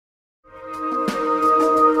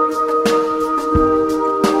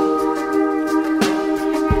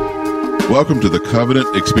Welcome to the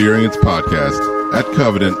Covenant Experience Podcast. At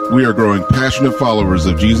Covenant, we are growing passionate followers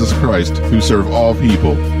of Jesus Christ who serve all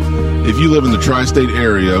people. If you live in the tri-state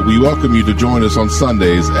area, we welcome you to join us on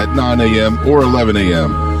Sundays at 9 a.m. or 11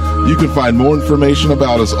 a.m. You can find more information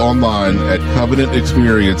about us online at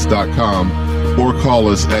covenantexperience.com or call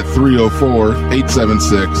us at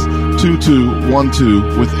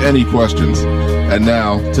 304-876-2212 with any questions. And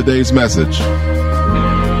now, today's message.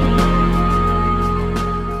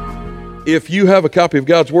 If you have a copy of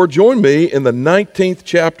God's Word, join me in the 19th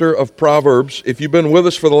chapter of Proverbs. If you've been with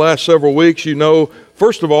us for the last several weeks, you know,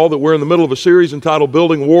 first of all, that we're in the middle of a series entitled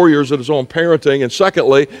Building Warriors that is on parenting. And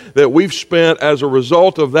secondly, that we've spent, as a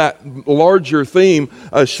result of that larger theme,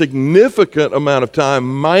 a significant amount of time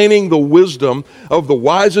mining the wisdom of the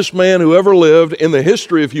wisest man who ever lived in the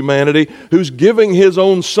history of humanity, who's giving his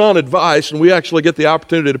own son advice, and we actually get the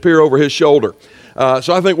opportunity to peer over his shoulder.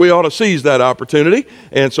 So I think we ought to seize that opportunity.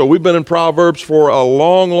 And so we've been in Proverbs for a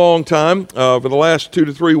long time, for the last 2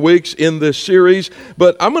 to 3 weeks in this series.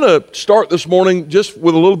 But I'm going to start this morning just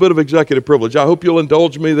with a little bit of executive privilege. I hope you'll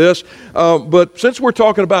indulge me this. But since we're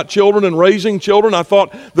talking about children and raising children, I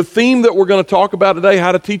thought the theme that we're going to talk about today,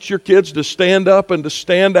 how to teach your kids to stand up and to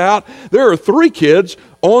stand out. There are 3 kids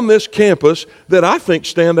on this campus that I think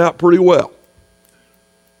stand out pretty well.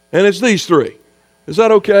 And it's these 3. Is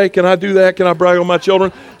that okay? Can I do that? Can I brag on my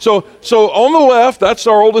children? So on the left, that's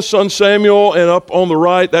our oldest son, Samuel, and up on the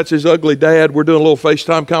right, that's his ugly dad. We're doing a little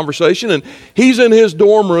FaceTime conversation, and he's in his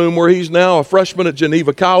dorm room where he's now a freshman at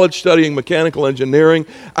Geneva College studying mechanical engineering.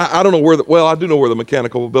 I don't know where I do know where the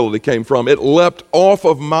mechanical ability came from. It leapt off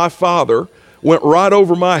of my father, went right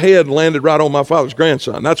over my head and landed right on my father's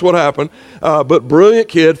grandson. That's what happened. But brilliant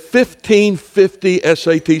kid, 1550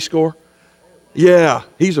 SAT score. Yeah,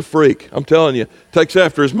 he's a freak. I'm telling you, takes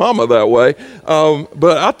after his mama that way.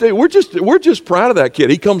 But I tell you, we're just proud of that kid.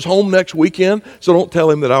 He comes home next weekend, so don't tell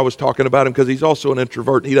him that I was talking about him because he's also an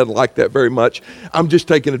introvert and he doesn't like that very much. I'm just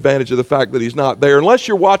taking advantage of the fact that he's not there. Unless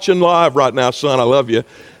you're watching live right now, son, I love you.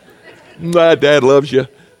 My dad loves you.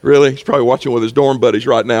 Really? He's probably watching with his dorm buddies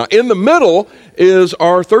right now. In the middle is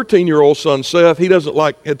our 13-year-old son, Seth. He doesn't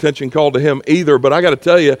like attention called to him either, but I got to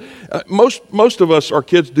tell you, most of us, our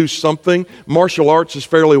kids do something. Martial arts is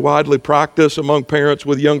fairly widely practiced among parents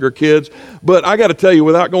with younger kids, but I got to tell you,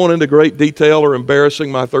 without going into great detail or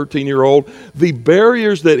embarrassing my 13-year-old, the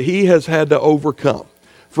barriers that he has had to overcome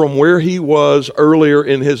from where he was earlier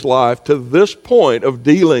in his life to this point of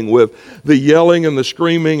dealing with the yelling and the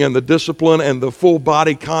screaming and the discipline and the full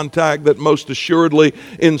body contact that most assuredly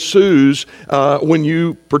ensues when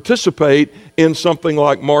you participate in something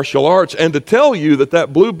like martial arts. And to tell you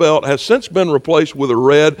that blue belt has since been replaced with a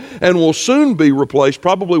red and will soon be replaced,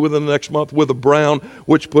 probably within the next month, with a brown,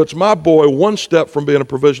 which puts my boy one step from being a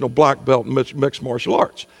provisional black belt in mixed martial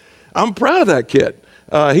arts. I'm proud of that kid.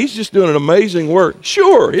 He's just doing an amazing work.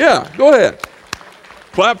 Sure, yeah, go ahead.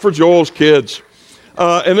 Clap for Joel's kids.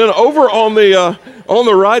 And then over on the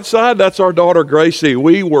right side, that's our daughter Gracie.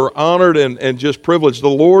 We were honored and just privileged. The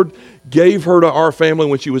Lord gave her to our family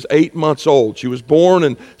when she was 8 months old. She was born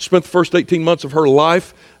and spent the first 18 months of her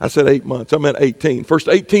life. I said 8 months, I meant 18. First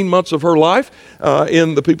 18 months of her life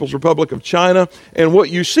in the People's Republic of China. And what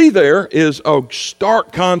you see there is a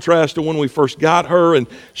stark contrast to when we first got her, and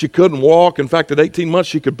she couldn't walk. In fact, at 18 months,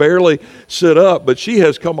 she could barely sit up, but she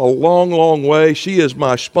has come a long way. She is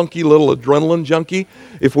my spunky little adrenaline junkie.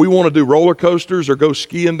 If we want to do roller coasters or go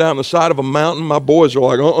skiing down the side of a mountain, my boys are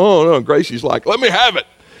like, no. And Gracie's like, let me have it.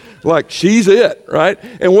 Like she's it, right?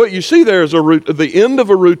 And what you see there is the end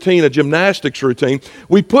of a routine, a gymnastics routine.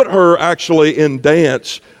 We put her actually in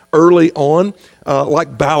dance early on,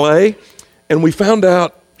 like ballet, and we found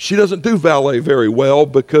out she doesn't do ballet very well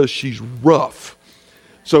because she's rough.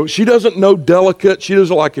 So she doesn't know delicate. She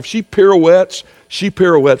doesn't like, if she pirouettes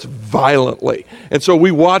violently. And so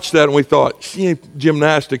we watched that and we thought,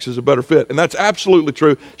 gymnastics is a better fit. And that's absolutely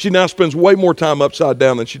true. She now spends way more time upside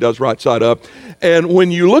down than she does right side up. And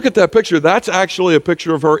when you look at that picture, that's actually a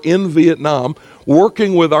picture of her in Vietnam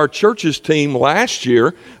working with our church's team last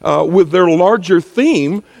year with their larger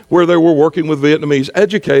theme where they were working with Vietnamese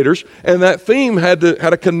educators, and that theme had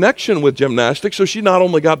a connection with gymnastics, so she not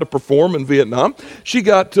only got to perform in Vietnam, she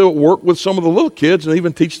got to work with some of the little kids and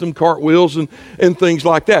even teach them cartwheels and things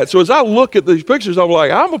like that. So as I look at these pictures, I'm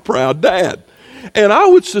like, I'm a proud dad. And I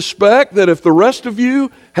would suspect that if the rest of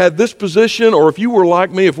you had this position, or if you were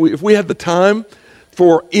like me, if we had the time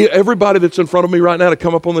for everybody that's in front of me right now to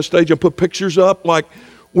come up on the stage and put pictures up, like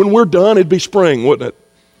when we're done, it'd be spring, wouldn't it?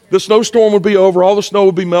 The snowstorm would be over, all the snow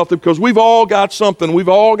would be melted, because we've all got something. We've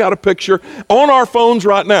all got a picture on our phones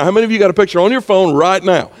right now. How many of you got a picture on your phone right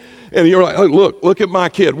now? And you're like, oh, look at my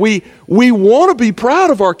kid. We want to be proud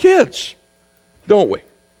of our kids, don't we?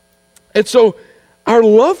 And so our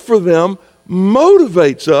love for them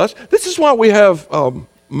motivates us. This is why we have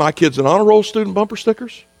My Kid's an Honor Roll student bumper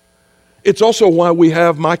stickers. It's also why we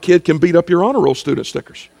have My Kid Can Beat Up Your Honor Roll student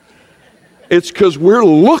stickers. It's because we're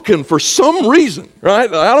looking for some reason,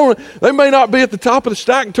 right? They may not be at the top of the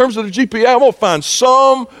stack in terms of the GPA. I'm going to find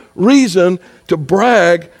some reason to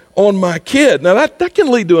brag on my kid. Now, that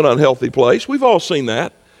can lead to an unhealthy place. We've all seen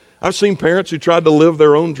that. I've seen parents who tried to live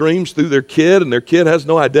their own dreams through their kid, and their kid has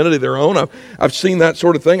no identity of their own. I've seen that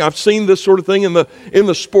sort of thing. I've seen this sort of thing in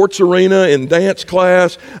the sports arena, in dance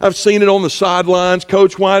class. I've seen it on the sidelines.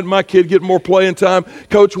 Coach, why didn't my kid get more playing time?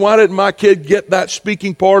 Coach, why didn't my kid get that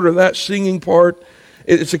speaking part or that singing part?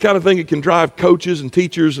 It's the kind of thing that can drive coaches and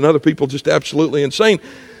teachers and other people just absolutely insane.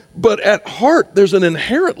 But at heart, there's an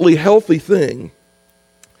inherently healthy thing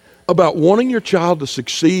about wanting your child to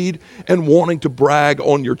succeed and wanting to brag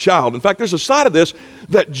on your child. In fact, there's a side of this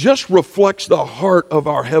that just reflects the heart of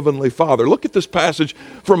our Heavenly Father. Look at this passage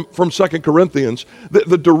from 2 Corinthians.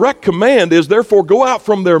 The direct command is, therefore, go out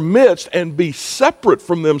from their midst and be separate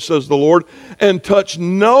from them, says the Lord, and touch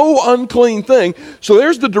no unclean thing. So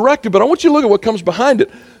there's the directive, but I want you to look at what comes behind it.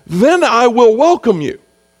 Then I will welcome you.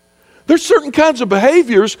 There's certain kinds of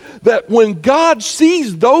behaviors that when God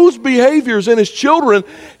sees those behaviors in his children,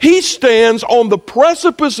 he stands on the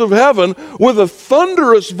precipice of heaven with a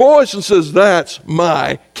thunderous voice and says, that's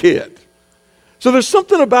my kid. So there's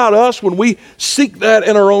something about us when we seek that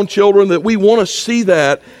in our own children that we want to see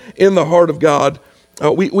that in the heart of God.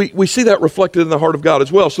 We see that reflected in the heart of God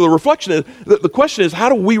as well. So the question is, how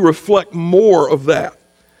do we reflect more of that?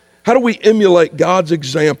 How do we emulate God's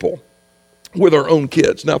example with our own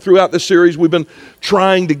kids? Now, throughout this series, we've been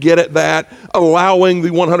trying to get at that, allowing the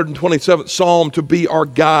 127th Psalm to be our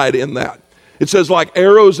guide in that. It says, like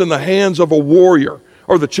arrows in the hands of a warrior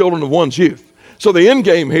are the children of one's youth. So the end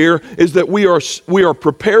game here is that we are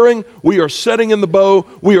preparing, we are setting in the bow,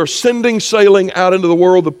 we are sending sailing out into the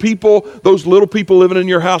world. The people, those little people living in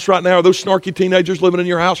your house right now, or those snarky teenagers living in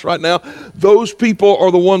your house right now, those people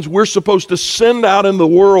are the ones we're supposed to send out in the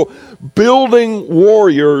world, building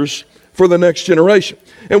warriors for the next generation.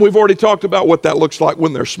 And we've already talked about what that looks like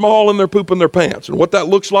when they're small and they're pooping their pants, and what that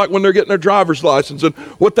looks like when they're getting their driver's license, and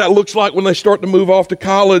what that looks like when they start to move off to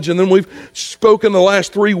college. And then we've spoken the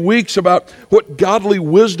last 3 weeks about what godly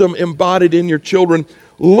wisdom embodied in your children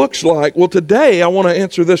looks like. Well, today I want to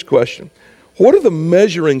answer this question. What are the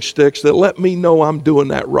measuring sticks that let me know I'm doing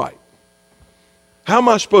that right? How am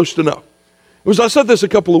I supposed to know? Because I said this a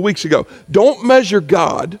couple of weeks ago. Don't measure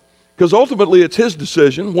God, because ultimately it's his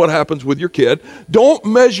decision what happens with your kid. Don't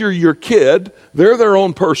measure your kid. They're their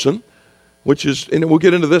own person, which is, and we'll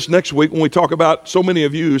get into this next week when we talk about so many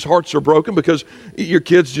of you whose hearts are broken because your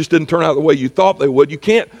kids just didn't turn out the way you thought they would. You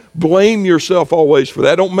can't blame yourself always for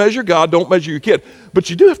that. Don't measure God, don't measure your kid. But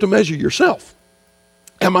you do have to measure yourself.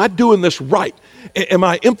 Am I doing this right? Am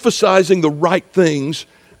I emphasizing the right things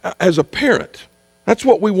as a parent? That's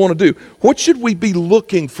what we want to do. What should we be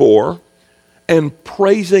looking for and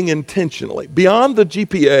praising intentionally, beyond the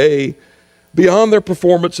GPA, beyond their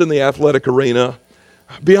performance in the athletic arena,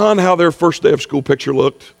 beyond how their first day of school picture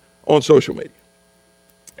looked on social media?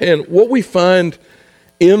 And what we find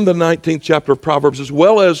in the 19th chapter of Proverbs, as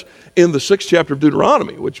well as in the 6th chapter of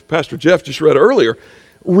Deuteronomy, which Pastor Jeff just read earlier,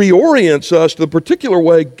 reorients us to the particular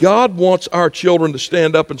way God wants our children to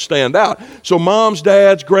stand up and stand out. So moms,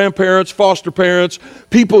 dads, grandparents, foster parents,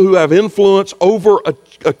 people who have influence over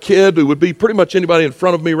a kid who would be pretty much anybody in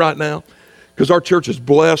front of me right now, because our church is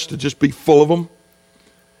blessed to just be full of them.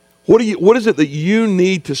 What is it that you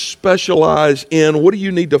need to specialize in? What do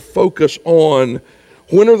you need to focus on?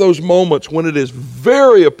 When are those moments when it is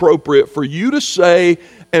very appropriate for you to say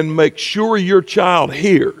and make sure your child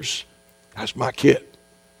hears, that's my kid?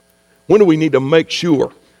 When do we need to make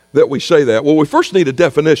sure that we say that? Well, we first need a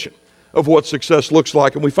definition of what success looks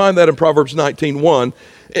like, and we find that in Proverbs 19:1.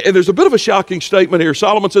 And there's a bit of a shocking statement here.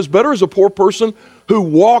 Solomon says, better is a poor person who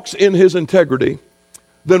walks in his integrity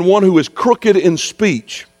than one who is crooked in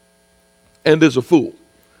speech and is a fool.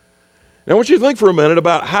 Now, I want you to think for a minute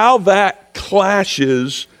about how that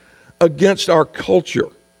clashes against our culture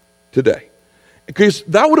today. Because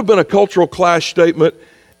that would have been a cultural clash statement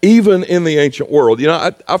even in the ancient world. You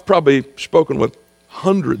know, I've probably spoken with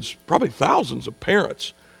hundreds, probably thousands of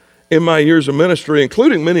parents in my years of ministry,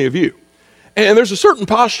 including many of you. And there's a certain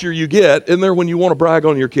posture you get in there when you want to brag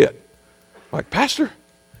on your kid. Like, Pastor,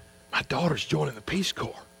 my daughter's joining the Peace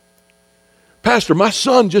Corps. Pastor, my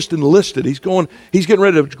son just enlisted. He's getting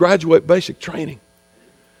ready to graduate basic training.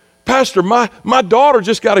 Pastor, my daughter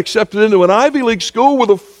just got accepted into an Ivy League school with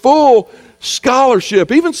a full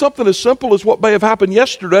scholarship. Even something as simple as what may have happened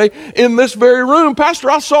yesterday in this very room. Pastor,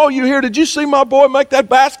 I saw you here. Did you see my boy make that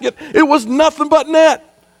basket? It was nothing but net.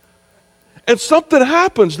 And something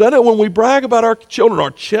happens, doesn't it? When we brag about our children, our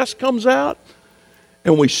chest comes out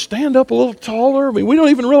and we stand up a little taller. I mean, we don't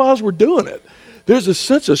even realize we're doing it. There's a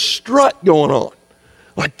sense of strut going on.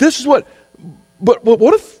 Like this is what, but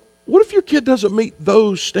what if your kid doesn't meet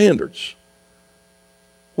those standards?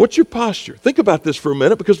 What's your posture? Think about this for a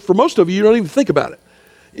minute, because for most of you, you don't even think about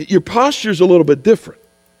it. Your posture is a little bit different.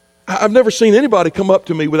 I've never seen anybody come up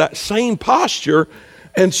to me with that same posture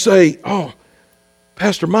and say, oh,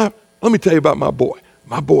 Pastor, let me tell you about my boy.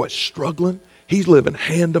 My boy's struggling. He's living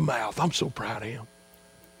hand to mouth. I'm so proud of him.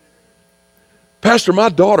 Pastor, my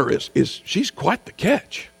daughter she's quite the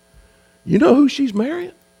catch. You know who she's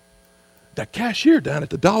marrying? That cashier down at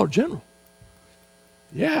the Dollar General.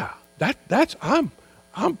 Yeah,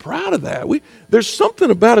 I'm proud of that. There's something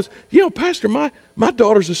about us. You know, Pastor, my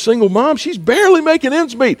daughter's a single mom. She's barely making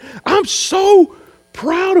ends meet. I'm so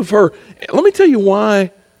proud of her. Let me tell you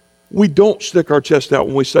why we don't stick our chest out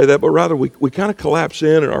when we say that, but rather we kind of collapse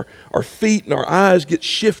in, and our feet and our eyes get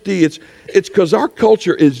shifty. It's because our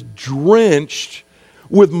culture is drenched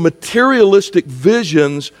with materialistic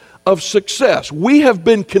visions of success. We have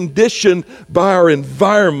been conditioned by our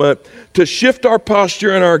environment to shift our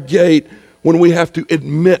posture and our gait when we have to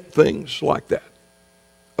admit things like that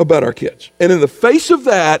about our kids. And in the face of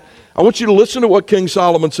that, I want you to listen to what King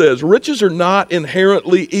Solomon says. Riches are not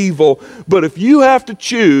inherently evil, but if you have to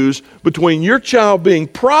choose between your child being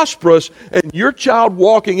prosperous and your child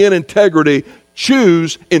walking in integrity,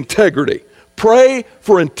 choose integrity. Pray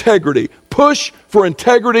for integrity. Push for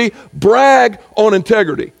integrity. Brag on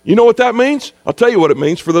integrity. You know what that means? I'll tell you what it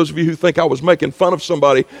means for those of you who think I was making fun of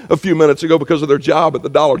somebody a few minutes ago because of their job at the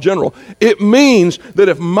Dollar General. It means that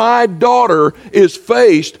if my daughter is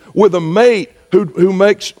faced with a mate who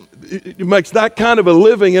makes that kind of a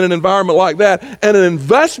living in an environment like that, and an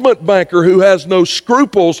investment banker who has no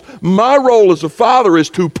scruples, my role as a father is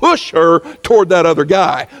to push her toward that other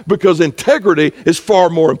guy, because integrity is far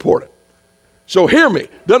more important. So hear me.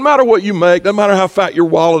 Doesn't matter what you make, doesn't matter how fat your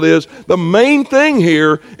wallet is. The main thing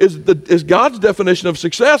here is God's definition of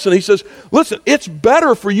success. And he says, listen, it's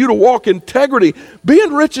better for you to walk in integrity.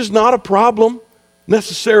 Being rich is not a problem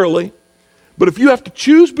necessarily. But if you have to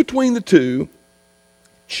choose between the two,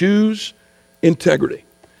 choose integrity,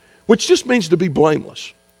 which just means to be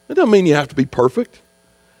blameless. It doesn't mean you have to be perfect.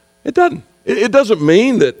 It doesn't. It doesn't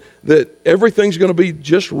mean that everything's going to be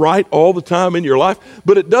just right all the time in your life,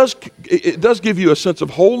 but it does give you a sense of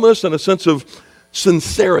wholeness and a sense of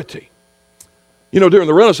sincerity. You know, during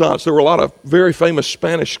the Renaissance, there were a lot of very famous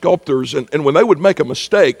Spanish sculptors, and when they would make a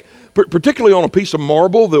mistake, particularly on a piece of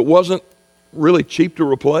marble that wasn't really cheap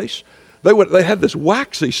to replace, they had this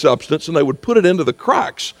waxy substance, and they would put it into the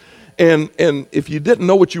cracks. And if you didn't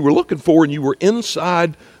know what you were looking for and you were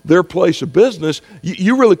inside their place of business,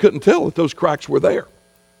 you really couldn't tell that those cracks were there.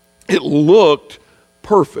 It looked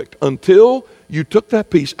perfect until you took that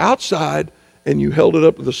piece outside and you held it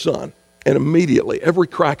up to the sun. And immediately, every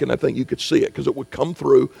crack in that thing, you could see it because it would come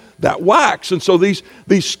through that wax. And so these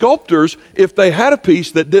sculptors, if they had a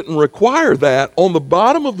piece that didn't require that, on the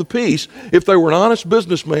bottom of the piece, if they were an honest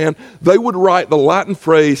businessman, they would write the Latin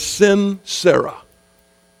phrase sincera,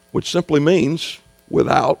 which simply means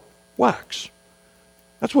without wax.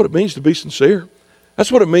 That's what it means to be sincere.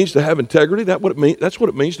 That's what it means to have integrity. That's what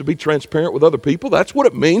it means to be transparent with other people. That's what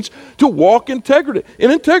it means to walk in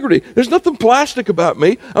integrity. There's nothing plastic about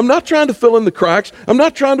me. I'm not trying to fill in the cracks. I'm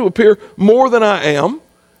not trying to appear more than I am.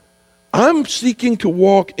 I'm seeking to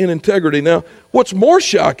walk in integrity. Now, what's more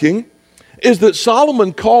shocking is that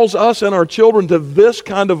Solomon calls us and our children to this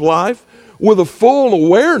kind of life with a full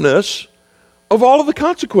awareness of all of the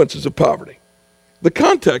consequences of poverty. The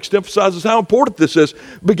context emphasizes how important this is,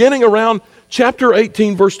 beginning around chapter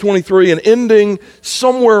 18, verse 23, and ending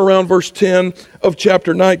somewhere around verse 10 of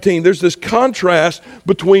chapter 19. There's this contrast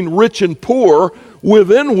between rich and poor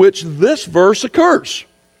within which this verse occurs.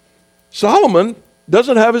 Solomon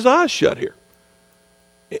doesn't have his eyes shut here.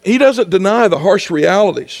 He doesn't deny the harsh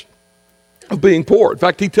realities of being poor. In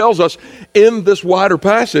fact, he tells us in this wider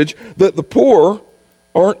passage that the poor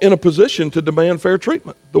aren't in a position to demand fair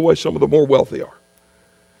treatment the way some of the more wealthy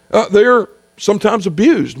are. They're sometimes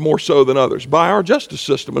abused more so than others by our justice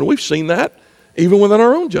system, and we've seen that even within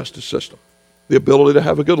our own justice system. The ability to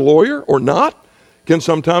have a good lawyer or not can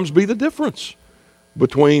sometimes be the difference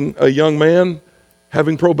between a young man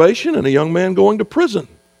having probation and a young man going to prison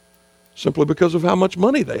simply because of how much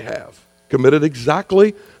money they have committed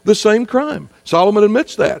exactly the same crime. Solomon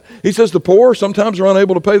admits that. He says the poor sometimes are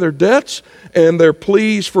unable to pay their debts, and their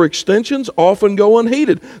pleas for extensions often go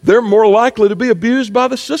unheeded. They're more likely to be abused by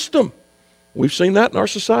the system. We've seen that in our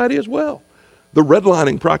society as well. The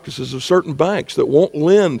redlining practices of certain banks that won't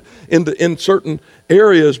lend in certain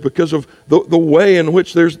areas because of the way in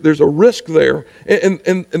which there's a risk there.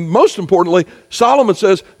 And most importantly, Solomon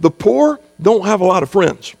says the poor don't have a lot of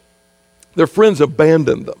friends. Their friends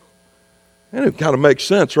abandon them. And it kind of makes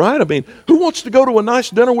sense, right? I mean, who wants to go to a nice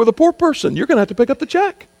dinner with a poor person? You're going to have to pick up the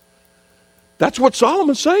check. That's what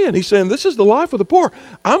Solomon's saying. He's saying, this is the life of the poor.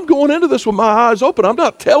 I'm going into this with my eyes open. I'm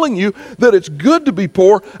not telling you that it's good to be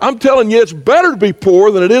poor. I'm telling you it's better to be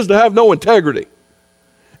poor than it is to have no integrity.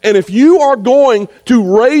 And if you are going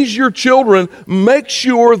to raise your children, make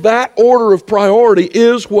sure that order of priority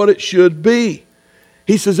is what it should be.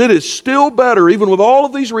 He says it is still better, even with all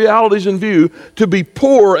of these realities in view, to be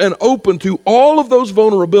poor and open to all of those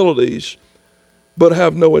vulnerabilities but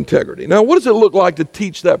have no integrity. Now, what does it look like to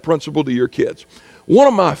teach that principle to your kids? One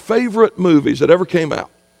of my favorite movies that ever came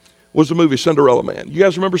out was the movie Cinderella Man. You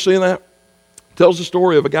guys remember seeing that? It tells the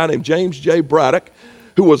story of a guy named James J. Braddock,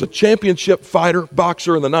 who was a championship fighter,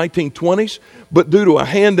 boxer in the 1920s, but due to a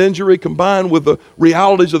hand injury combined with the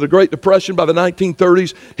realities of the Great Depression by the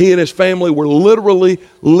 1930s, he and his family were literally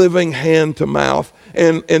living hand to mouth.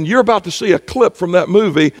 And you're about to see a clip from that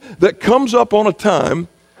movie that comes up on a time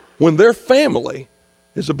when their family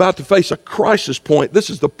is about to face a crisis point. This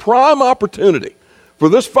is the prime opportunity for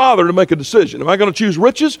this father to make a decision. Am I going to choose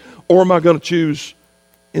riches or am I going to choose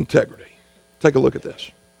integrity? Take a look at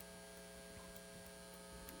this.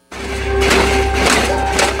 Hey,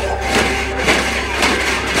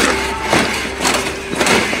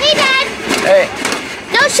 Dad. Hey.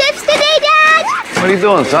 No ships today, Dad? What are you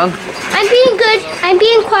doing, son? I'm being good. I'm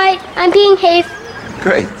being quiet. I'm being safe.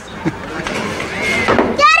 Great.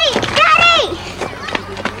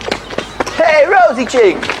 Hey, Rosie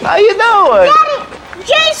Cheek, how you doing? Daddy,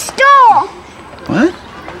 Jay stole. What?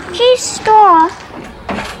 Jay stole.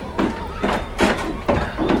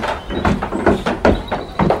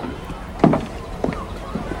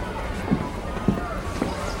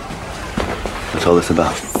 What's all this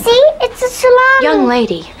about? See, it's a salami. Young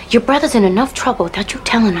lady, your brother's in enough trouble without you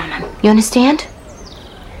telling on him. You understand?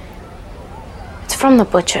 It's from the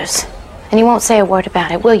butcher's, and you won't say a word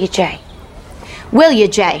about it, will you, Jay? Will you,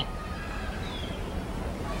 Jay?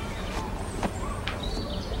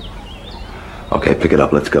 Okay, pick it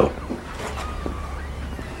up, let's go.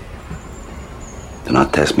 Do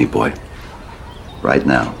not test me, boy. Right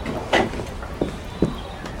now.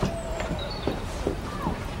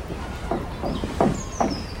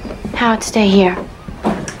 Howard, stay here.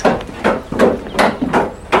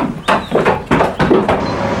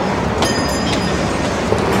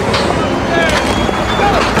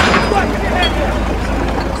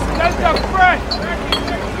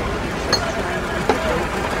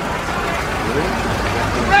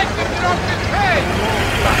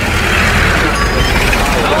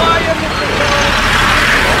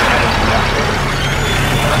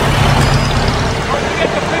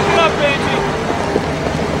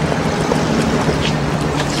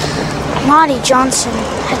 Marty Johnson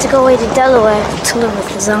had to go away to Delaware to live with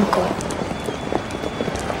his uncle.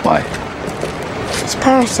 Why? His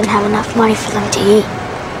parents didn't have enough money for them to eat.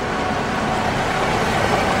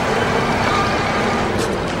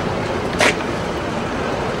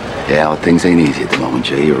 Yeah, well, things ain't easy at the moment,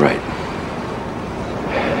 Jay, you're right.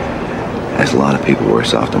 There's a lot of people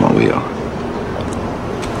worse off than what we are.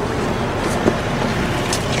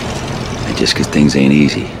 And just because things ain't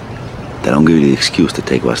easy, that don't give you the excuse to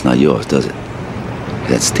take what's not yours, does it?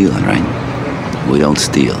 That's stealing, right? We don't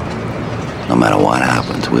steal. No matter what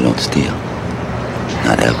happens, we don't steal.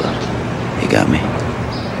 Not ever. You got me?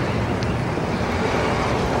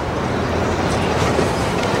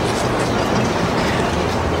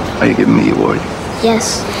 Are you giving me your word?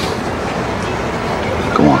 Yes,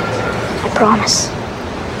 Go on. I promise.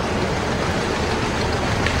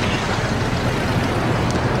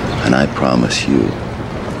 And I promise you,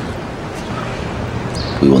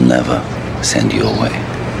 we will never send you away.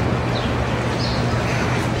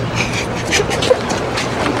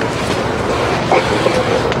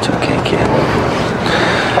 It's okay, kid.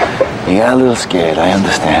 You got a little scared, I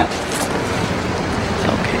understand. It's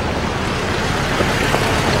okay.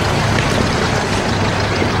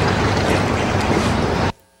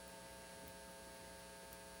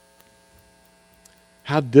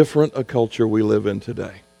 How different a culture we live in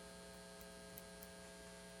today.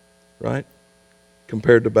 Right?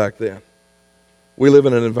 Compared to back then. We live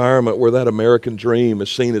in an environment where that American dream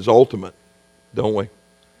is seen as ultimate, don't we?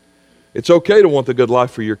 It's okay to want the good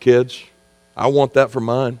life for your kids. I want that for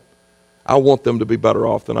mine. I want them to be better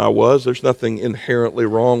off than I was. There's nothing inherently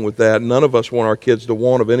wrong with that. None of us want our kids to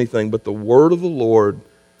want of anything, but the word of the Lord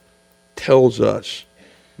tells us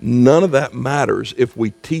none of that matters if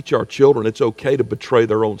we teach our children it's okay to betray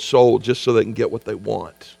their own soul just so they can get what they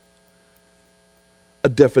want. A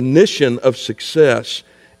definition of success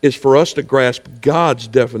is for us to grasp God's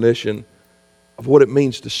definition of what it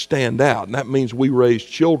means to stand out. And that means we raise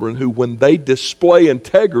children who, when they display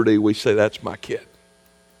integrity, we say, that's my kid.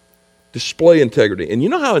 Display integrity. And you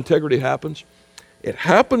know how integrity happens? It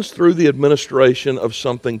happens through the administration of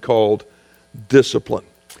something called discipline.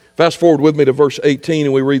 Fast forward with me to verse 18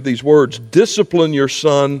 and we read these words. Discipline your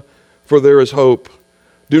son, for there is hope.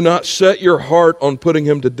 Do not set your heart on putting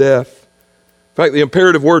him to death. In fact, the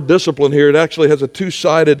imperative word discipline here, it actually has a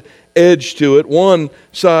two-sided edge to it. One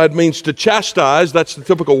side means to chastise. That's the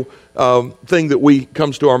typical thing that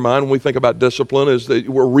comes to our mind when we think about discipline, is that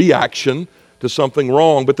we're reaction to something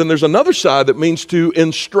wrong. But then there's another side that means to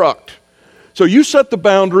instruct. So you set the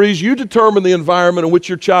boundaries, you determine the environment in which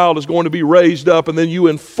your child is going to be raised up, and then you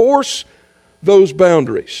enforce those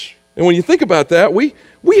boundaries. And when you think about that, we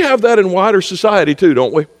have that in wider society too,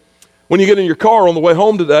 don't we? When you get in your car on the way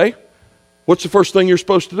home today, what's the first thing you're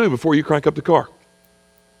supposed to do before you crank up the car?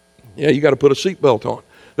 Yeah, you got to put a seatbelt on.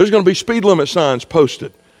 There's going to be speed limit signs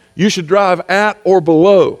posted. You should drive at or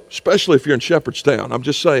below, especially if you're in Shepherdstown. I'm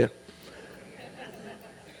just saying.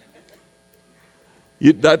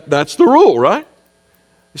 That's the rule, right?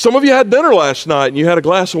 Some of you had dinner last night and you had a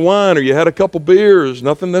glass of wine or you had a couple beers.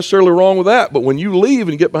 Nothing necessarily wrong with that. But when you leave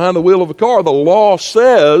and get behind the wheel of a car, the law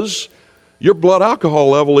says your blood alcohol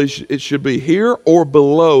level, it should be here or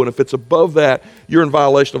below. And if it's above that, you're in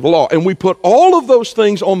violation of the law. And we put all of those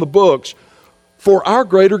things on the books for our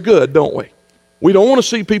greater good, don't we? We don't want to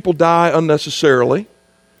see people die unnecessarily.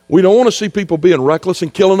 We don't want to see people being reckless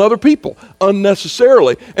and killing other people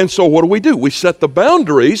unnecessarily. And so what do? We set the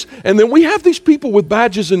boundaries, and then we have these people with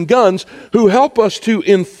badges and guns who help us to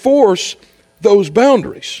enforce those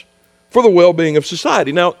boundaries for the well-being of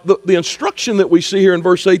society. Now, the instruction that we see here in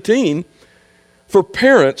verse 18 for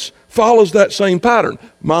parents follows that same pattern.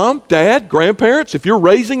 Mom, dad, grandparents, if you're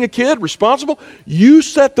raising a kid responsible, you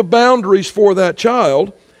set the boundaries for that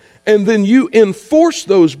child, and then you enforce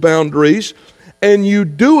those boundaries. And you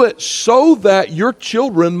do it so that your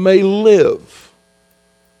children may live.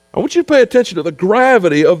 I want you to pay attention to the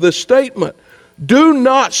gravity of this statement. Do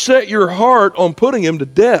not set your heart on putting him to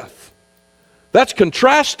death. That's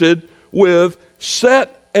contrasted with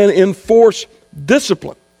set and enforce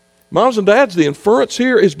discipline. Moms and dads, the inference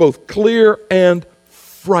here is both clear and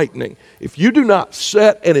frightening. If you do not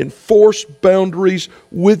set and enforce boundaries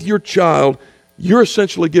with your child, you're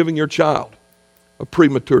essentially giving your child a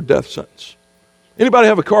premature death sentence. Anybody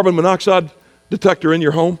have a carbon monoxide detector in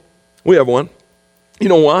your home? We have one. You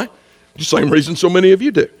know why? The same reason so many of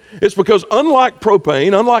you do. It's because unlike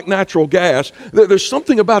propane, unlike natural gas, there's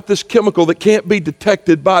something about this chemical that can't be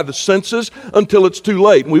detected by the senses until it's too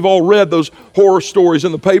late. And we've all read those horror stories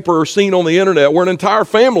in the paper or seen on the internet where an entire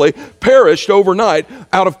family perished overnight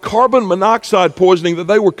out of carbon monoxide poisoning that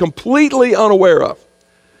they were completely unaware of.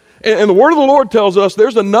 And the word of the Lord tells us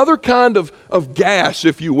there's another kind of gas,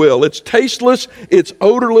 if you will. It's tasteless, it's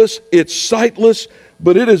odorless, it's sightless,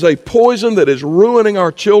 but it is a poison that is ruining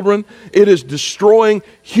our children. It is destroying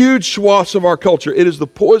huge swaths of our culture. It is the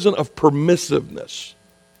poison of permissiveness.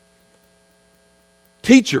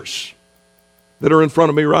 Teachers that are in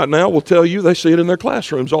front of me right now will tell you they see it in their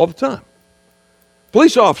classrooms all the time.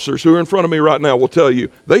 Police officers who are in front of me right now will tell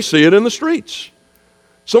you they see it in the streets.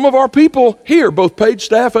 Some of our people here, both paid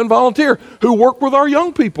staff and volunteer, who work with our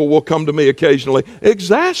young people will come to me occasionally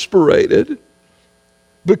exasperated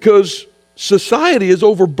because society is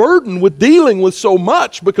overburdened with dealing with so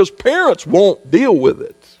much because parents won't deal with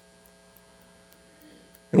it.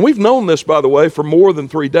 And we've known this, by the way, for more than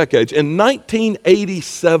 3 decades. In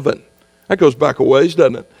 1987, that goes back a ways,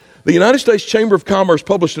 doesn't it? The United States Chamber of Commerce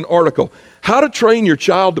published an article, How to Train Your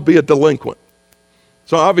Child to Be a Delinquent.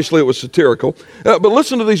 So obviously it was satirical. But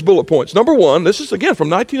listen to these bullet points. Number 1, this is again from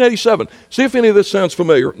 1987. See if any of this sounds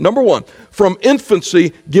familiar. Number 1, from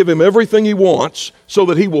infancy, give him everything he wants so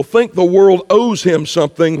that he will think the world owes him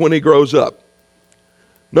something when he grows up.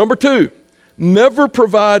 Number 2, never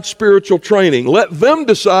provide spiritual training. Let them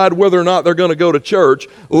decide whether or not they're going to go to church.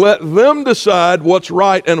 Let them decide what's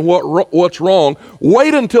right and what's wrong.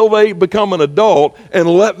 Wait until they become an adult and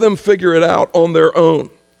let them figure it out on their own.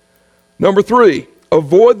 Number 3,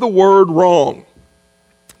 avoid the word wrong.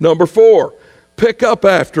 Number 4, pick up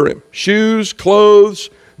after him. Shoes, clothes,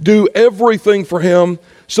 do everything for him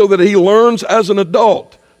so that he learns as an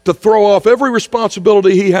adult to throw off every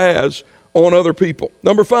responsibility he has on other people.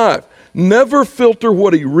 Number 5, never filter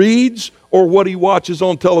what he reads or what he watches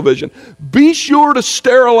on television. Be sure to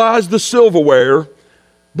sterilize the silverware,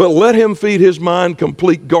 but let him feed his mind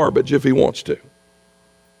complete garbage if he wants to.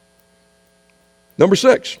 Number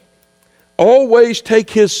 6, always take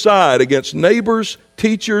his side against neighbors,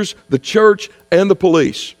 teachers, the church, and the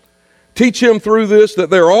police. Teach him through this that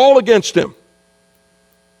they're all against him.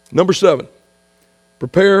 Number 7,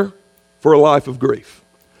 prepare for a life of grief.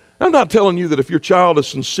 I'm not telling you that if your child is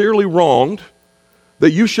sincerely wronged,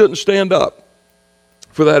 that you shouldn't stand up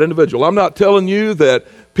for that individual. I'm not telling you that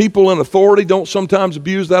people in authority don't sometimes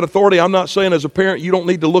abuse that authority. I'm not saying as a parent you don't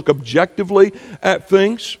need to look objectively at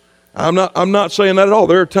things. I'm not saying that at all.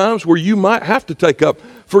 There are times where you might have to take up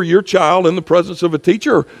for your child in the presence of a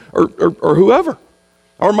teacher or whoever.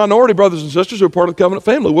 Our minority brothers and sisters who are part of the covenant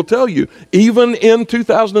family will tell you, even in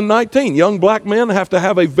 2019, young black men have to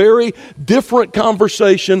have a very different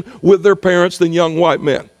conversation with their parents than young white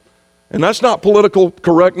men. And that's not political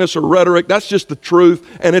correctness or rhetoric. That's just the truth,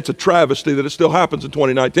 and it's a travesty that it still happens in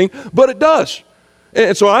 2019, but it does.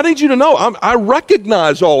 And so I need you to know, I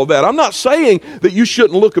recognize all of that. I'm not saying that you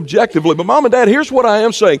shouldn't look objectively, but Mom and Dad, here's what I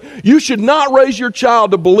am saying. You should not raise your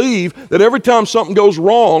child to believe that every time something goes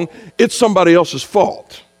wrong, it's somebody else's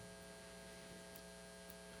fault.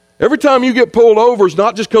 Every time you get pulled over is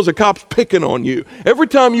not just because a cop's picking on you. Every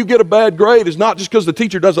time you get a bad grade is not just because the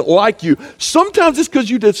teacher doesn't like you. Sometimes it's because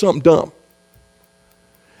you did something dumb.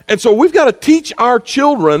 And so we've got to teach our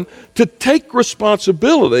children to take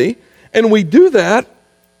responsibility. And we do that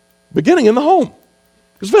beginning in the home.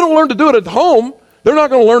 Because if they don't learn to do it at home, they're not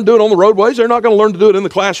going to learn to do it on the roadways. They're not going to learn to do it in the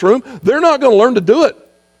classroom. They're not going to learn to do it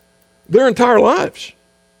their entire lives.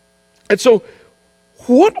 And so,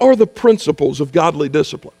 what are the principles of godly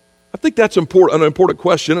discipline? I think that's an important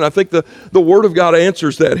question, and I think the Word of God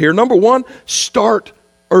answers that here. Number 1, start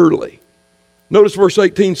early. Notice verse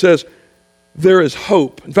 18 says, there is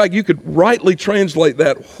hope. In fact, you could rightly translate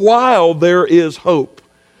that, while there is hope.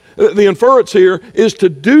 The inference here is to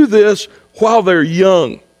do this while they're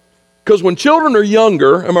young. Because when children are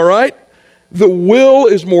younger, am I right? The will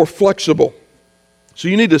is more flexible. So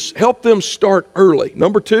you need to help them start early.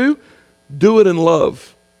 Number 2, do it in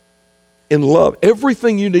love. In love.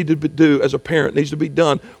 Everything you need to do as a parent needs to be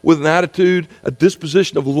done with an attitude, a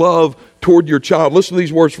disposition of love toward your child. Listen to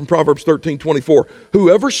these words from Proverbs 13:24.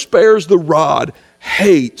 Whoever spares the rod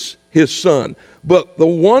hates his son, but the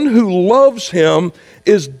one who loves him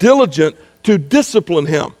is diligent to discipline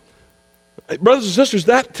him. Brothers and sisters,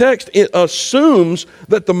 that text, it assumes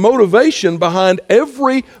that the motivation behind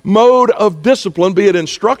every mode of discipline, be it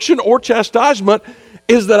instruction or chastisement,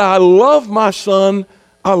 is that I love my son,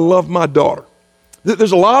 I love my daughter.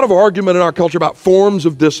 There's a lot of argument in our culture about forms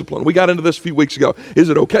of discipline. We got into this a few weeks ago. Is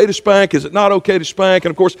it okay to spank? Is it not okay to spank?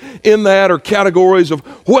 And of course, in that are categories of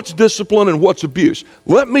what's discipline and what's abuse.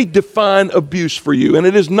 Let me define abuse for you. And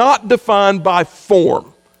it is not defined by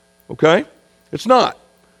form. Okay? It's not.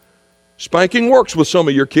 Spanking works with some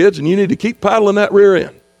of your kids, and you need to keep paddling that rear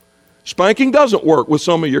end. Spanking doesn't work with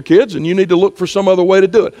some of your kids, and you need to look for some other way to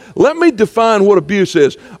do it. Let me define what abuse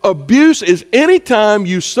is. Abuse is any time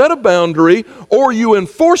you set a boundary or you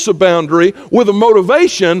enforce a boundary with a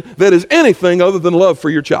motivation that is anything other than love for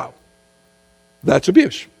your child. That's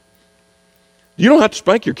abuse. You don't have to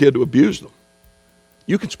spank your kid to abuse them.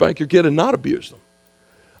 You can spank your kid and not abuse them.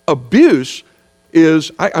 Abuse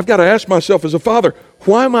is, I've got to ask myself as a father,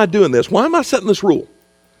 why am I doing this? Why am I setting this rule?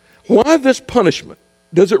 Why this punishment?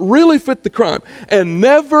 Does it really fit the crime? And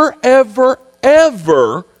never, ever,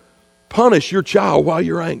 ever punish your child while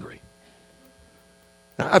you're angry.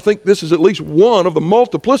 Now, I think this is at least one of the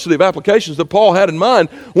multiplicity of applications that Paul had in mind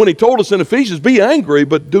when he told us in Ephesians, be angry,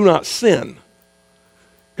 but do not sin.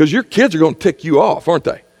 Because your kids are going to tick you off, aren't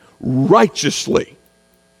they? Righteously.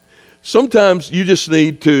 Sometimes you just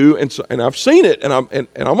need to, and I've seen it, and I'm going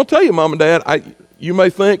to tell you, Mom and Dad, you may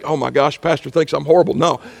think, oh my gosh, Pastor thinks I'm horrible.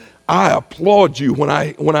 No. I applaud you when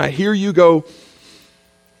I hear you go,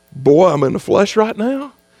 boy, I'm in the flesh right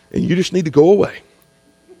now, and you just need to go away.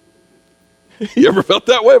 You ever felt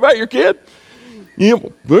that way about your kid?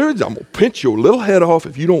 I'm going to pinch your little head off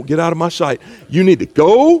if you don't get out of my sight. You need to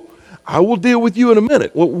go. I will deal with you in a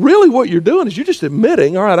minute. Well, really what you're doing is you're just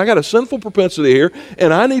admitting, all right, I got a sinful propensity here,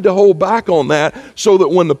 and I need to hold back on that so that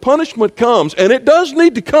when the punishment comes, and it does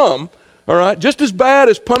need to come, all right, just as bad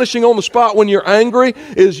as punishing on the spot when you're angry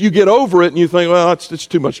is you get over it and you think, well, it's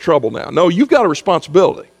too much trouble now. No, you've got a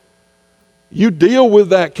responsibility. You deal with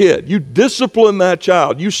that kid. You discipline that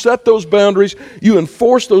child. You set those boundaries. You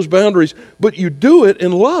enforce those boundaries, but you do it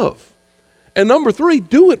in love. And number 3,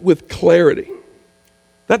 do it with clarity.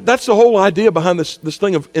 That's the whole idea behind this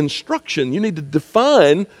thing of instruction. You need to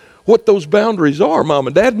define what those boundaries are, Mom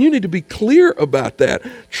and Dad, and you need to be clear about that.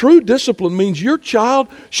 True discipline means your child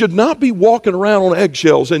should not be walking around on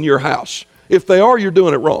eggshells in your house. If they are, you're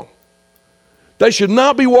doing it wrong. They should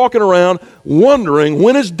not be walking around wondering,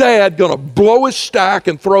 when is Dad going to blow his stack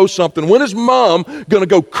and throw something? When is Mom going to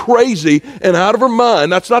go crazy and out of her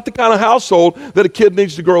mind? That's not the kind of household that a kid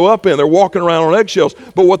needs to grow up in. They're walking around on eggshells.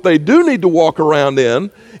 But what they do need to walk around in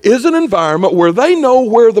is an environment where they know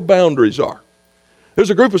where the boundaries are. There's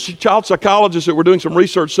a group of child psychologists that were doing some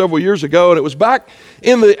research several years ago, and it was back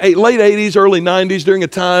in the late 80s, early 90s, during a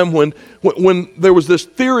time when there was this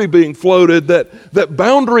theory being floated that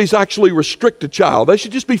boundaries actually restrict a child. They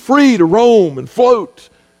should just be free to roam and float,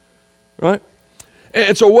 right?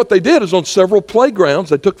 And so what they did is on several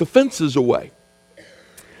playgrounds, they took the fences away.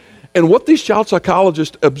 And what these child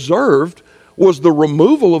psychologists observed was the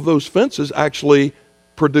removal of those fences actually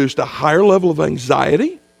produced a higher level of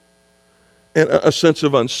anxiety and a sense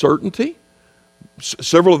of uncertainty.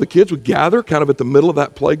 Several of the kids would gather kind of at the middle of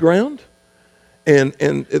that playground, and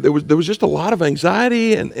there was just a lot of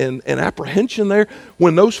anxiety and apprehension there.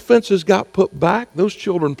 When those fences got put back, those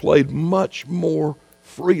children played much more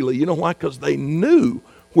freely. You know why? Because they knew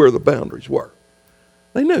where the boundaries were.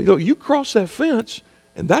 They knew, you cross that fence,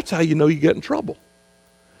 and that's how you know you get in trouble.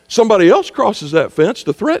 Somebody else crosses that fence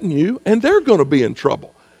to threaten you, and they're going to be in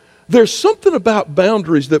trouble. There's something about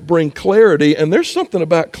boundaries that bring clarity, and there's something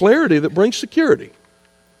about clarity that brings security.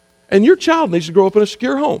 And your child needs to grow up in a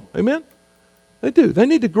secure home. Amen? They do. They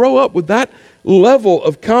need to grow up with that level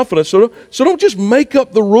of confidence. So don't just make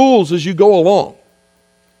up the rules as you go along.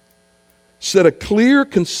 Set a clear,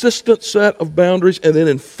 consistent set of boundaries and then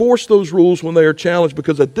enforce those rules when they are challenged,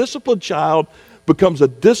 because a disciplined child becomes a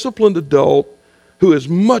disciplined adult who is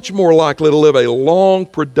much more likely to live a long,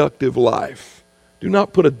 productive life. Do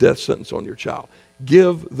not put a death sentence on your child.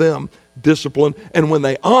 Give them discipline. And when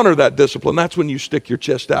they honor that discipline, that's when you stick your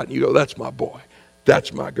chest out and you go, that's my boy.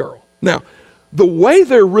 That's my girl. Now, the way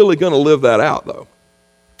they're really going to live that out, though,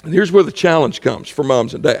 and here's where the challenge comes for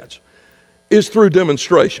moms and dads, is through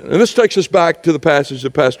demonstration. And this takes us back to the passage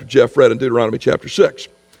that Pastor Jeff read in Deuteronomy chapter 6.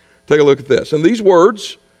 Take a look at this. And these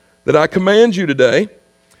words that I command you today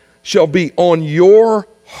shall be on your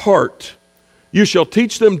heart. You shall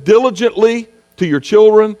teach them diligently to your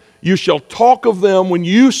children. You shall talk of them when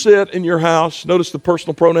you sit in your house. Notice the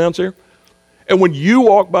personal pronouns here. And when you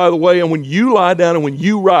walk by the way, and when you lie down, and when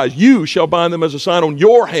you rise, you shall bind them as a sign on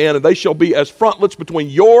your hand, and they shall be as frontlets between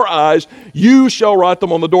your eyes. You shall write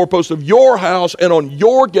them on the doorposts of your house and on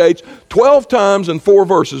your gates. 12 times in 4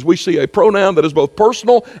 verses, we see a pronoun that is both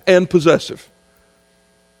personal and possessive.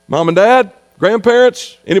 Mom and Dad,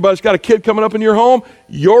 grandparents, anybody's got a kid coming up in your home,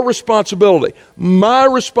 your responsibility, my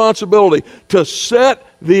responsibility to set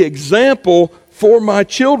the example for my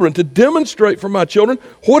children, to demonstrate for my children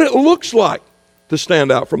what it looks like to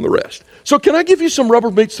stand out from the rest. So can I give you some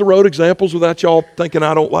rubber meets the road examples without y'all thinking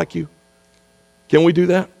I don't like you? Can we do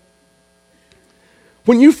that?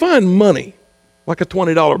 When you find money, like a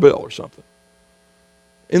 $20 bill or something,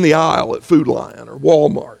 in the aisle at Food Lion or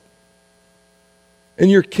Walmart,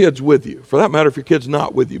 and your kid's with you, for that matter if your kid's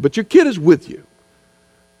not with you, but your kid is with you,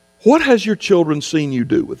 what has your children seen you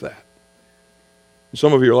do with that? And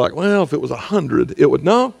some of you are like, well, if it was 100, it would.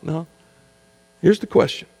 No. Here's the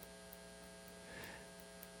question.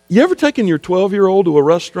 You ever taken your 12-year-old to a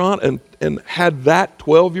restaurant and had that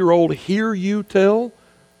 12-year-old hear you tell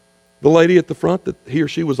the lady at the front that he or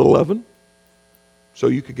she was 11 so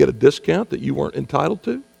you could get a discount that you weren't entitled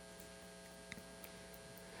to?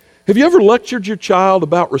 Have you ever lectured your child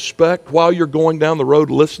about respect while you're going down the road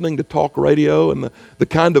listening to talk radio and the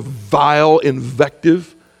kind of vile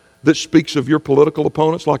invective that speaks of your political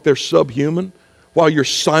opponents like they're subhuman, while you're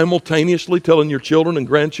simultaneously telling your children and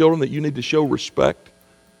grandchildren that you need to show respect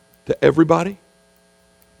to everybody?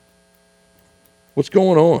 What's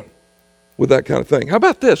going on with that kind of thing? How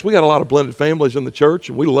about this? We got a lot of blended families in the church,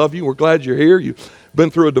 and we love you. We're glad you're here. You've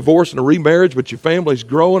been through a divorce and a remarriage, but your family's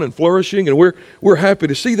growing and flourishing, and we're happy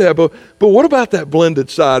to see that. But what about that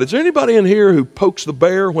blended side? Is there anybody in here who pokes the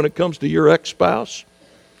bear when it comes to your ex-spouse,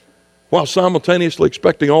 while simultaneously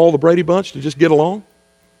expecting all the Brady Bunch to just get along?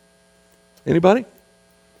 Anybody?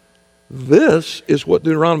 This is what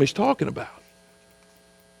Deuteronomy's talking about.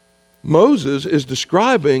 Moses is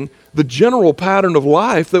describing the general pattern of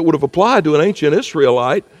life that would have applied to an ancient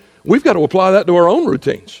Israelite. We've got to apply that to our own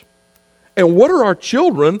routines. And what are our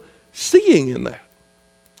children seeing in that?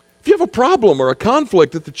 If you have a problem or a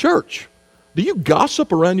conflict at the church, do you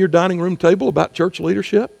gossip around your dining room table about church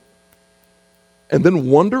leadership? And then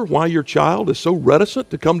wonder why your child is so reticent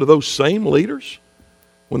to come to those same leaders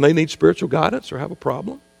when they need spiritual guidance or have a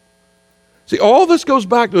problem? See, all this goes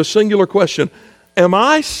back to a singular question. Am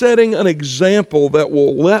I setting an example that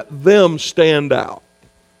will let them stand out?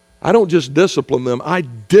 I don't just discipline them, I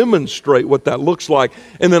demonstrate what that looks like.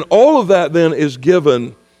 And then all of that then is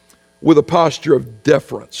given with a posture of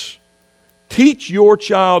deference. Teach your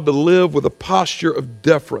child to live with a posture of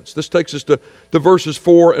deference. This takes us to verses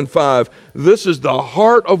 4 and 5. This is the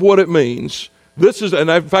heart of what it means. This is, and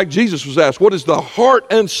in fact, Jesus was asked, what is the heart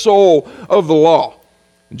and soul of the law?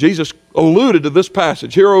 And Jesus alluded to this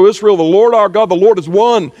passage. Hear, O Israel, the Lord our God, the Lord is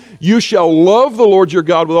one. You shall love the Lord your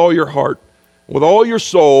God with all your heart, with all your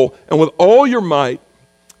soul, and with all your might.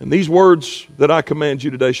 And these words that I command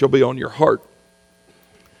you today shall be on your heart.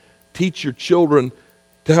 Teach your children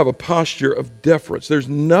to have a posture of deference. There's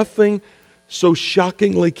nothing so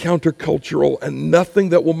shockingly countercultural and nothing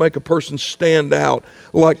that will make a person stand out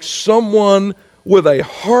like someone with a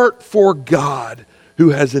heart for God who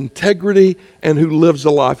has integrity and who lives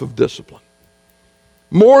a life of discipline.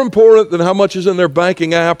 More important than how much is in their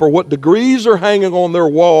banking app or what degrees are hanging on their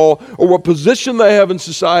wall or what position they have in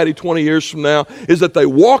society 20 years from now is that they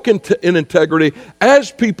walk in integrity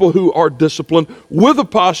as people who are disciplined with a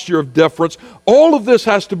posture of deference. All of this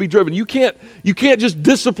has to be driven. You can't just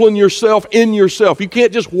discipline yourself in yourself. You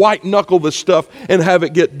can't just white knuckle this stuff and have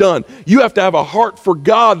it get done. You have to have a heart for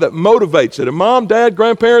God that motivates it. And mom, dad,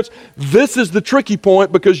 grandparents, this is the tricky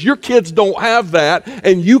point because your kids don't have that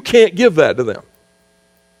and you can't give that to them.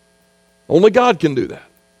 Only God can do that.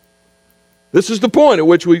 This is the point at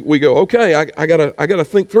which we go, okay, I gotta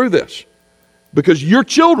think through this. Because your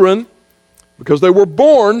children, because they were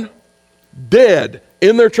born dead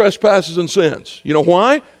in their trespasses and sins. You know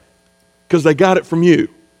why? Because they got it from you.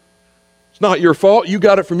 It's not your fault, you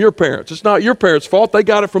got it from your parents. It's not your parents' fault, they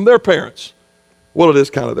got it from their parents. Well, it is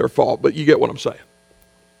kind of their fault, but you get what I'm saying.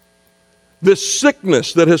 This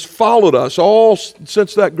sickness that has followed us all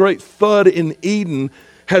since that great thud in Eden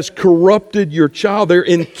has corrupted your child. They're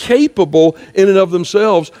incapable in and of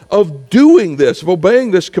themselves of doing this, of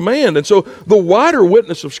obeying this command. And so the wider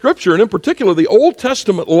witness of Scripture, and in particular the Old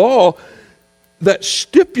Testament law that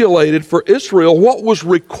stipulated for Israel what was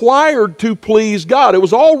required to please God, it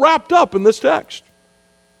was all wrapped up in this text.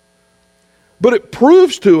 But it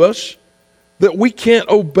proves to us that we can't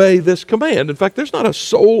obey this command. In fact, there's not a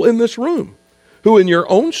soul in this room who in your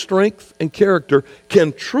own strength and character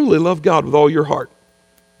can truly love God with all your heart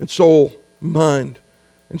and soul, mind,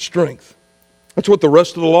 and strength. That's what the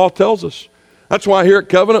rest of the law tells us. That's why here at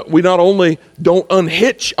Covenant, we not only don't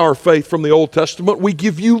unhitch our faith from the Old Testament, we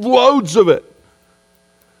give you loads of it.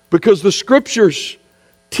 Because the Scriptures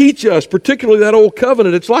teach us, particularly that Old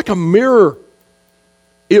Covenant, it's like a mirror.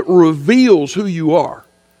 It reveals who you are,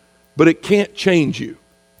 but it can't change you.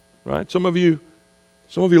 Right? Some of you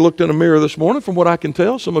looked in a mirror this morning, from what I can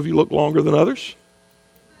tell. Some of you look longer than others.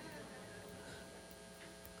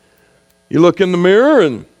 You look in the mirror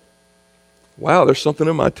and, wow, there's something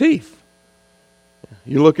in my teeth.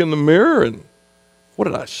 You look in the mirror and, what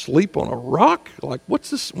did I sleep on a rock? Like, what's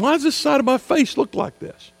this? Why does this side of my face look like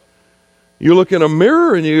this? You look in a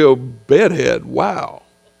mirror and you go, bedhead, wow.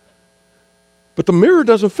 But the mirror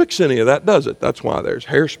doesn't fix any of that, does it? That's why there's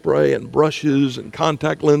hairspray and brushes and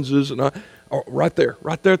contact lenses and right there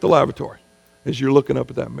at the lavatory as you're looking up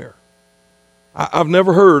at that mirror. I've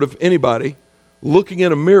never heard of anybody looking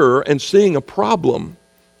in a mirror and seeing a problem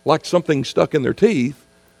like something stuck in their teeth,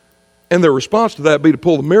 and their response to that be to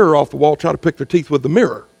pull the mirror off the wall, try to pick their teeth with the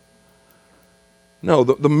mirror. No,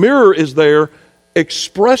 the mirror is there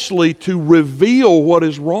expressly to reveal what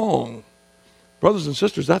is wrong. Brothers and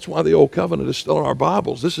sisters, that's why the Old Covenant is still in our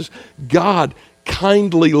Bibles. This is God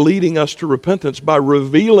kindly leading us to repentance by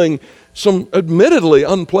revealing some admittedly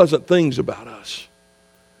unpleasant things about us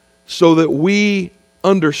so that we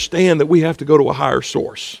understand that we have to go to a higher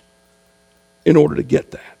source in order to get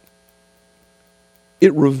that.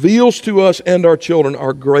 It reveals to us and our children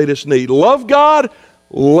our greatest need. Love God,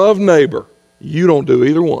 love neighbor. You don't do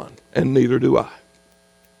either one, and neither do I.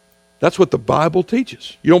 That's what the Bible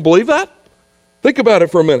teaches. You don't believe that? Think about it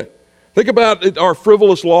for a minute. Think about our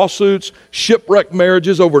frivolous lawsuits, shipwrecked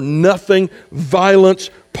marriages over nothing, violence,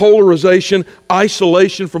 polarization,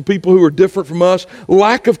 isolation from people who are different from us,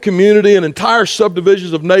 lack of community, and entire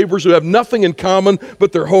subdivisions of neighbors who have nothing in common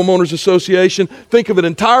but their homeowners association. Think of an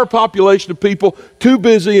entire population of people too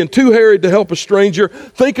busy and too harried to help a stranger.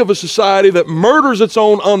 Think of a society that murders its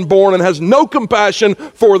own unborn and has no compassion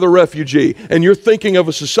for the refugee. And you're thinking of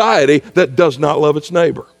a society that does not love its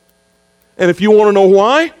neighbor. And if you want to know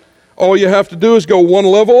why, All you have to do is go one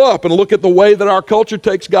level up and look at the way that our culture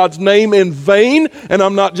takes God's name in vain. And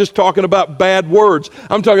I'm not just talking about bad words.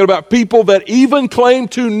 I'm talking about people that even claim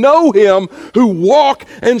to know Him, who walk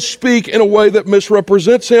and speak in a way that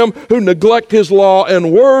misrepresents Him, who neglect His law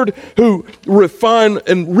and word, who refine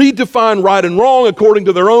and redefine right and wrong according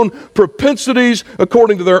to their own propensities,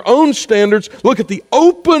 according to their own standards. Look at the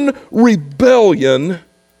open rebellion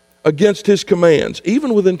against His commands,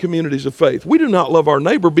 even within communities of faith. We do not love our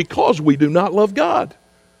neighbor because we do not love God,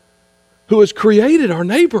 who has created our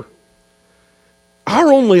neighbor.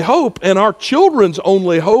 Our only hope and our children's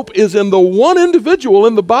only hope is in the one individual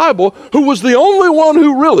in the Bible who was the only one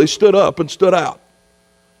who really stood up and stood out.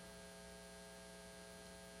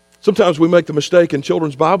 Sometimes we make the mistake in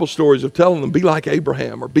children's Bible stories of telling them, be like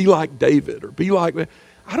Abraham or be like David or be like...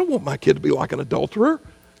 I don't want my kid to be like an adulterer.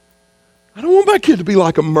 I don't want my kid to be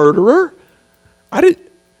like a murderer.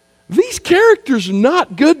 These characters are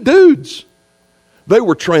not good dudes. They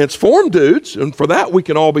were transformed dudes, and for that we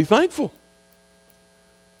can all be thankful.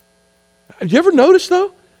 Have you ever noticed,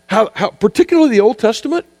 though, how particularly the Old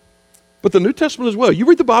Testament, but the New Testament as well, you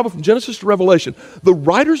read the Bible from Genesis to Revelation, the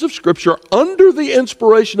writers of Scripture, under the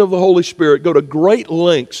inspiration of the Holy Spirit, go to great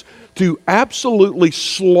lengths to absolutely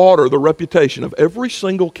slaughter the reputation of every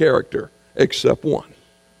single character except one.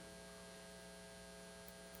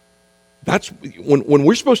 That's when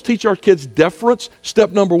we're supposed to teach our kids deference,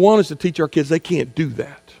 step number one is to teach our kids they can't do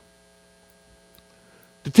that.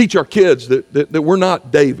 To teach our kids that we're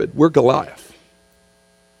not David, we're Goliath.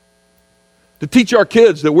 To teach our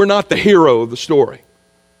kids that we're not the hero of the story.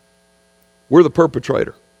 We're the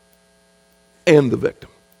perpetrator and the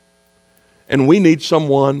victim. And we need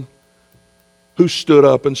someone who stood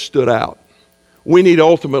up and stood out. We need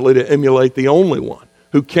ultimately to emulate the only one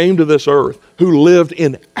who came to this earth, who lived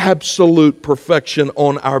in absolute perfection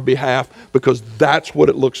on our behalf, because that's what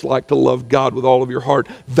it looks like to love God with all of your heart.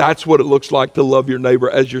 That's what it looks like to love your neighbor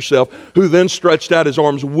as yourself, who then stretched out His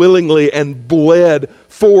arms willingly and bled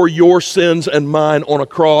for your sins and mine on a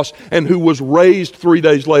cross, and who was raised 3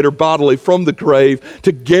 days later bodily from the grave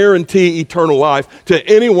to guarantee eternal life to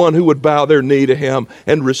anyone who would bow their knee to Him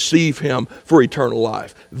and receive Him for eternal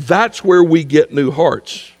life. That's where we get new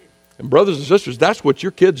hearts. And brothers and sisters, that's what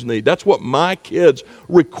your kids need. That's what my kids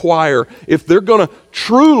require. If they're going to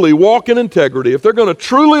truly walk in integrity, if they're going to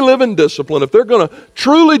truly live in discipline, if they're going to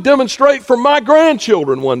truly demonstrate for my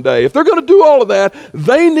grandchildren one day, if they're going to do all of that,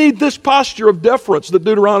 they need this posture of deference that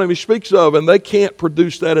Deuteronomy speaks of, and they can't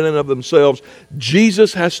produce that in and of themselves.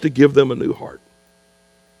 Jesus has to give them a new heart.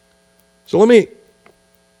 So let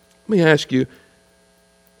me ask you,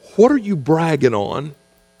 what are you bragging on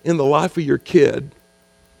in the life of your kid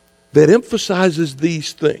that emphasizes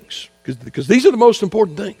these things? Because these are the most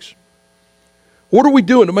important things. What are we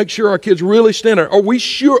doing to make sure our kids really stand out? Are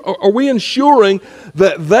we ensuring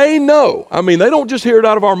that they know? I mean, they don't just hear it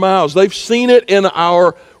out of our mouths. They've seen it in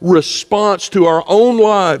our response to our own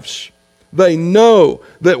lives. They know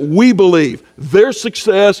that we believe their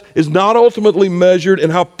success is not ultimately measured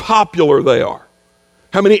in how popular they are,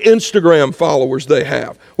 how many Instagram followers they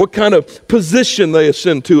have, what kind of position they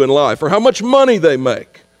ascend to in life, or how much money they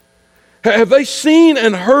make. Have they seen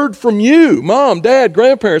and heard from you, mom, dad,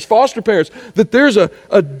 grandparents, foster parents, that there's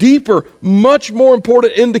a deeper, much more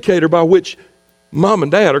important indicator by which mom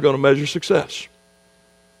and dad are going to measure success?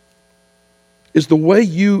 Is the way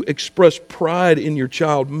you express pride in your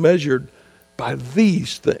child measured by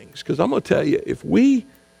these things? Because I'm going to tell you, if we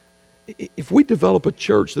develop a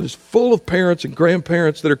church that is full of parents and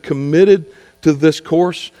grandparents that are committed to this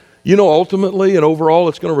course, ultimately and overall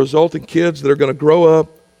it's going to result in kids that are going to grow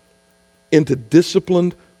up into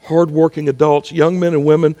disciplined, hardworking adults, young men and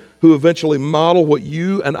women who eventually model what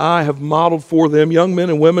you and I have modeled for them, young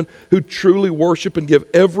men and women who truly worship and give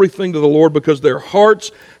everything to the Lord because their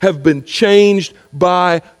hearts have been changed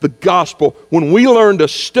by the gospel. When we learn to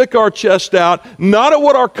stick our chest out, not at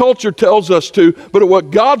what our culture tells us to, but at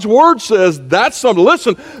what God's Word says, that's something.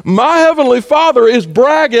 Listen, my Heavenly Father is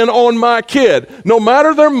bragging on my kid. No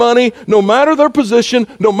matter their money, no matter their position,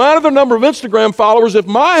 no matter their number of Instagram followers, if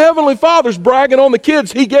my Heavenly Father's bragging on the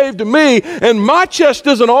kids He gave to me and my chest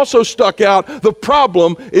isn't also stuck out, the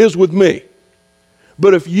problem is with me.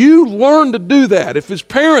 But if you learn to do that, if as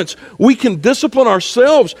parents we can discipline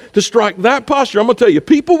ourselves to strike that posture, I'm going to tell you,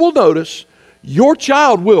 people will notice, your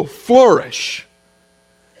child will flourish,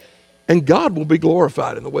 and God will be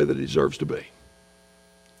glorified in the way that He deserves to be.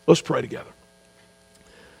 Let's pray together.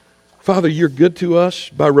 Father, You're good to us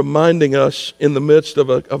by reminding us in the midst of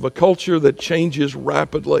a culture that changes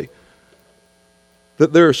rapidly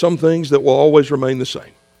that there are some things that will always remain the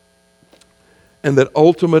same. And that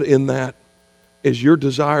ultimate in that is your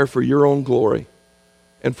desire for your own glory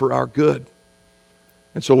and for our good.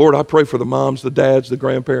 And so, Lord, I pray for the moms, the dads, the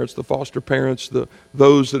grandparents, the foster parents,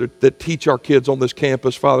 those that teach our kids on this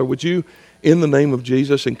campus. Father, would you, in the name of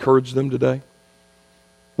Jesus, encourage them today?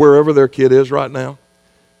 Wherever their kid is right now.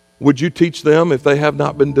 Would you teach them, if they have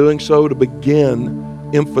not been doing so, to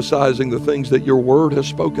begin emphasizing the things that your word has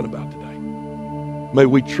spoken about today? May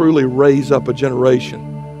we truly raise up a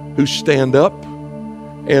generation who stand up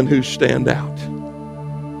and who stand out.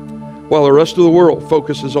 While the rest of the world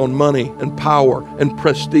focuses on money and power and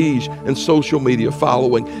prestige and social media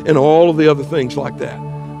following and all of the other things like that,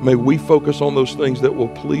 may we focus on those things that will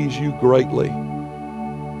please you greatly.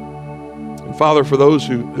 And Father, for those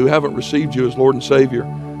who haven't received you as Lord and Savior,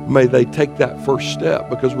 may they take that first step,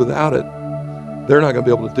 because without it, they're not going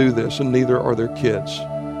to be able to do this, and neither are their kids.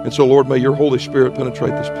 And so, Lord, may your Holy Spirit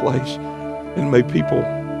penetrate this place, and may people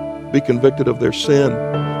be convicted of their sin,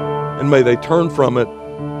 and may they turn from it.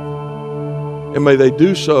 And may they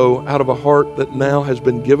do so out of a heart that now has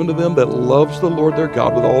been given to them, that loves the Lord their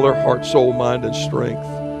God with all their heart, soul, mind, and strength.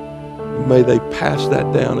 And may they pass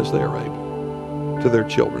that down as they are able to their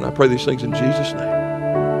children. I pray these things in Jesus' name.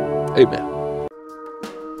 Amen.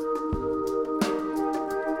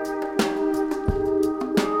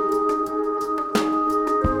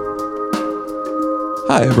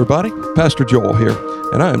 Hi, everybody. Pastor Joel here,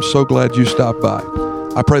 and I am so glad you stopped by.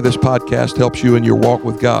 I pray this podcast helps you in your walk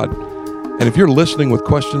with God. And if you're listening with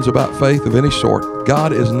questions about faith of any sort,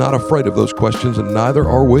 God is not afraid of those questions, and neither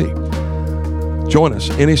are we. Join us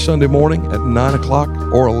any Sunday morning at 9 o'clock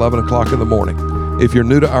or 11 o'clock in the morning. If you're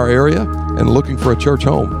new to our area and looking for a church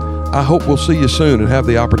home, I hope we'll see you soon and have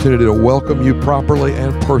the opportunity to welcome you properly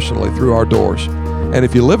and personally through our doors. And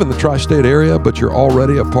if you live in the tri-state area, but you're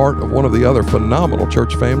already a part of one of the other phenomenal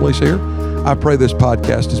church families here, I pray this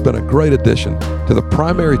podcast has been a great addition to the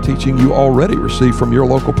primary teaching you already receive from your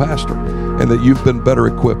local pastor, and that you've been better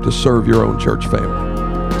equipped to serve your own church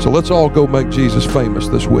family. So let's all go make Jesus famous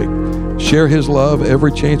this week. Share his love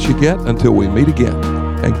every chance you get until we meet again,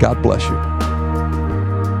 and God bless you.